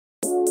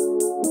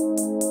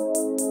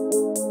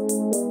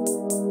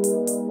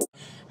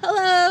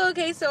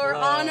Okay, so we're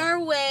on our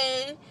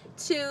way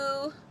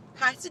to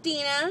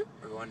Pasadena.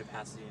 We're going to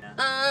Pasadena.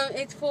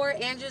 It's for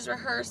Andrew's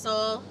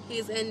rehearsal.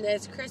 He's in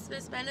this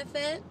Christmas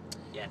benefit.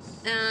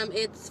 Yes.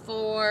 It's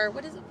for,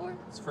 what is it for?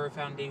 It's for a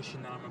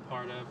foundation that I'm a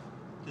part of.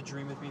 The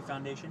Dream With Me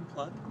Foundation,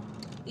 plug.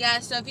 Yeah,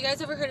 so if you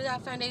guys ever heard of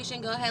that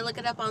foundation, go ahead, look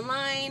it up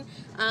online.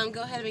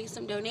 Go ahead and make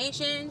some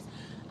donations.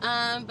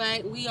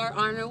 But we are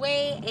on our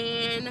way,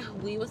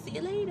 and we will see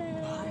you later.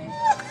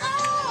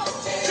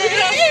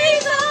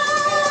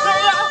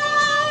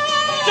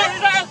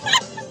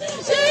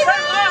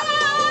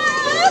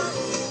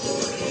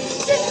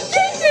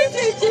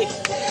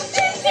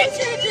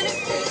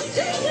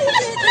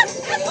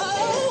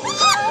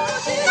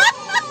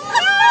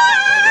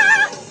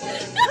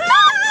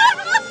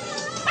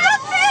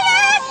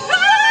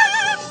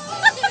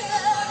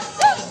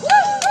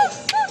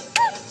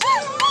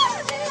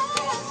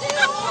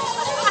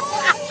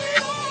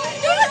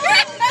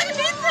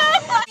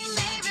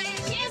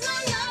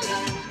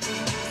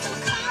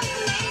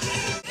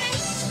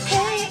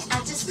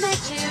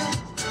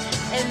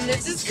 And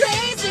this is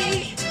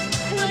crazy,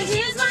 but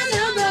here's my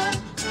number,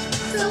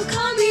 so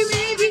call me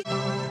maybe.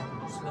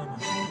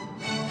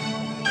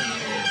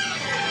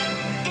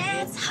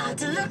 It's hard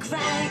to look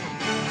right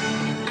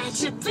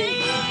at your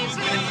baby,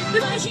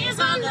 but here's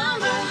my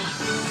number,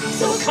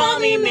 so call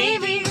me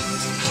maybe.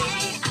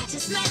 Hey, I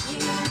just met you,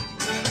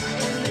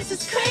 and this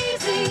is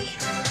crazy,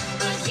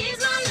 but here's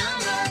my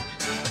number.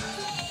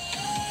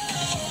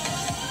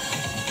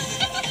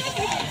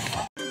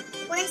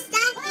 We're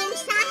stuck in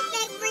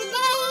traffic for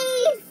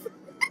days.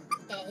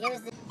 Okay,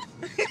 here's the.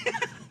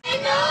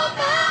 Ain't no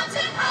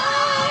mountain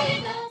high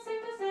enough.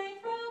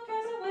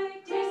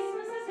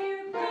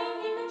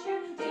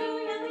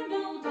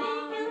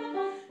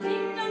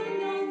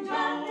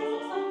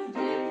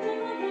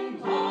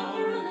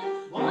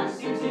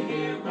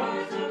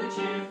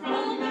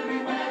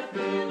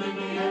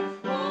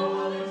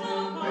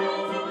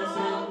 So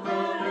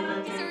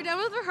we're done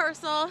with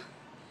rehearsal.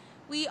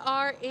 We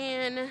are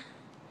in,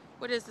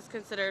 what is this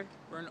considered?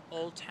 We're in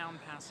Old Town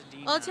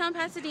Pasadena. Old Town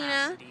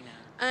Pasadena.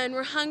 And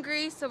we're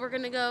hungry, so we're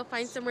gonna go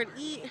find somewhere to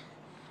eat.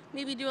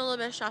 Maybe do a little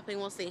bit of shopping,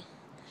 we'll see.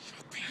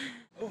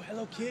 Oh,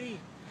 Hello Kitty.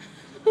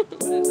 What is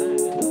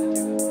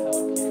that?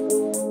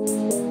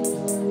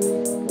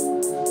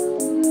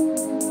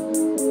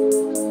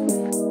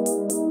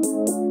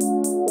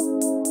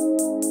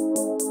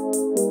 Hello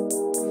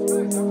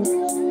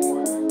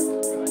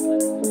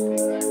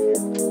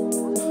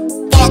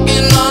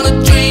Walking on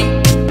a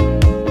dream.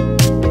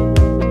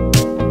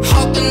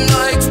 How can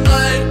I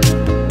explain?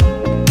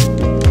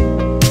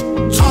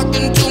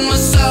 Talking to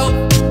myself.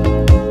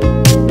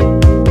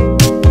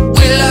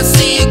 Will I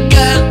see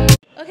again?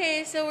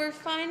 Okay, so we're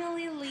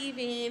finally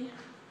leaving.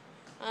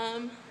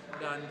 We're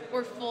done.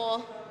 We're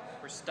full.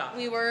 We're stopped.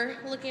 We were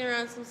looking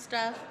around some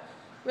stuff.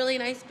 Really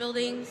nice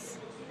buildings.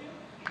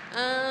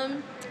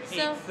 So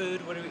Ate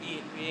food. What did we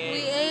eat? we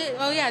ate,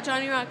 oh yeah,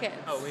 Johnny Rockets.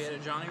 Oh, we had a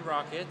Johnny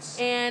Rockets.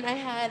 And I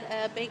had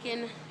a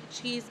bacon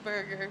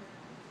cheeseburger.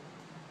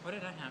 What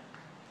did I have?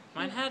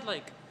 Mine had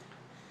like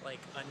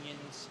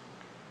onions.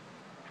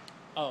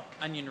 Oh,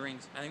 onion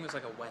rings. I think it was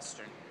like a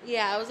Western.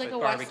 Yeah, it was like Like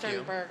a barbecue.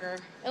 Western burger.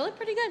 It looked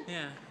pretty good.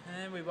 Yeah,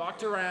 and then we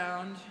walked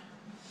around.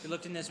 We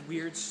looked in this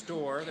weird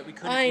store that we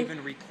couldn't I-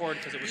 even record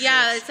because it was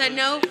Yeah, so it said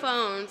no exclusive.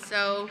 phones,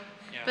 so.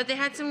 Yeah. But they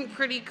had some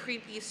pretty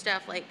creepy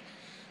stuff, like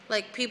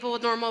people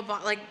with normal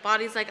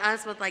bodies like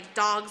us with like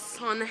dogs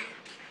on the Yeah,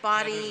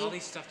 body, there's all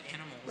these stuffed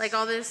animals. like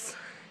all this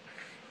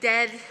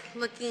dead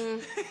looking.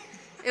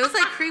 It was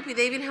like creepy.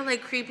 They even had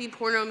like creepy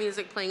porno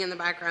music playing in the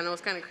background. It was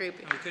kind of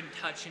creepy. And we couldn't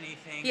touch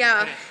anything.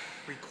 Yeah. We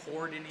couldn't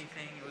record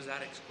anything. It was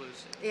that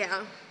exclusive. Yeah.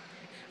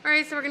 All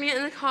right, so we're gonna get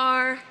in the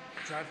car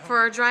Drive home. for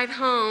our drive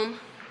home.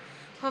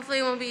 Hopefully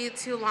it won't be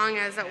too long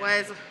as it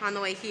was on the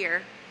way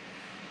here.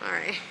 All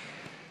right.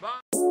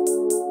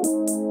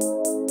 Bye.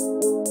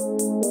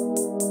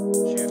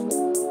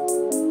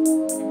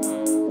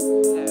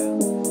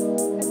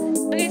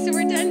 Okay, so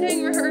we're done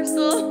doing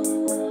rehearsal.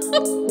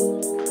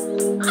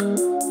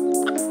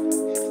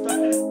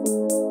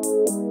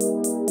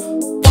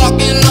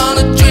 Walking on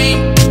a dream.